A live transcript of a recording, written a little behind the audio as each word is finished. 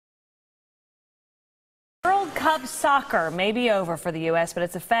World Cup soccer may be over for the U.S., but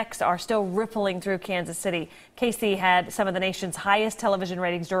its effects are still rippling through Kansas City. KC had some of the nation's highest television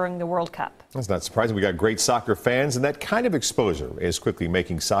ratings during the World Cup. That's not surprising. We got great soccer fans, and that kind of exposure is quickly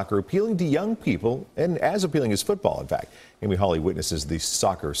making soccer appealing to young people, and as appealing as football, in fact. Amy Hawley witnesses the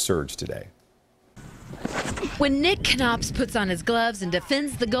soccer surge today. When Nick Knops puts on his gloves and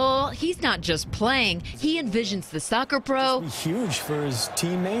defends the goal, he's not just playing. He envisions the soccer pro, huge for his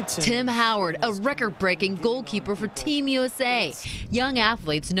teammates. Tim Howard, a record-breaking goalkeeper for Team USA. Young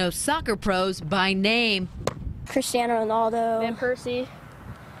athletes know soccer pros by name. Cristiano Ronaldo, Van Persie,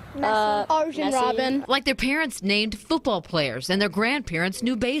 Arjen Robin. Like their parents named football players and their grandparents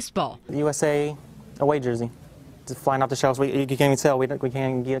knew baseball. USA away jersey. Just flying off the shelves. You can't even tell. We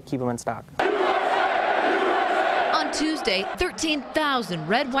can't keep them in stock. On Tuesday, 13,000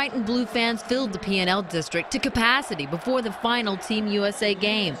 red, white, and blue fans filled the P&L district to capacity before the final Team USA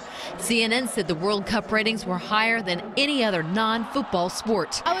game. CNN said the World Cup ratings were higher than any other non-football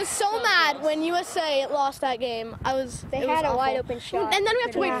sport. I was so mad when USA lost that game. They had a wide open shot. And then we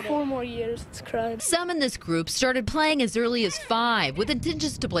have to wait 4 more years. It's crime. Some in this group started playing as early as 5 with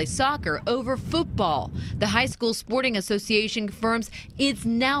intentions to play soccer over football. The High School Sporting Association confirms it's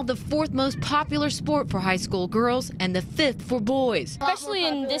now the 4th most popular sport for high school girls and the 5th for boys. especially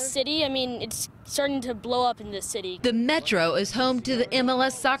in this city. I mean, it's starting to blow up in this city. The Metro is home to the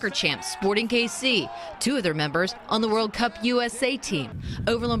MLS soccer champs, Sporting KC, 2 of their members on the World Cup USA team.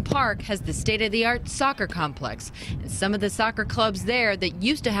 Overland Park has the state-of-the-art soccer complex, and some of the soccer clubs there that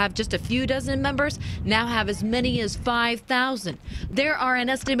used to have just a few dozen members now have as many as 5,000. There are an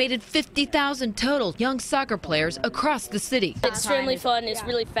estimated 50,000 total young soccer players across the city. It's extremely fun, it's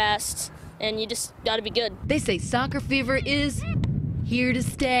really fast, and you just gotta be good. They say soccer fever is here to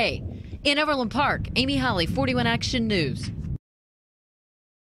stay. In Overland Park, Amy Hawley, 41 Action News.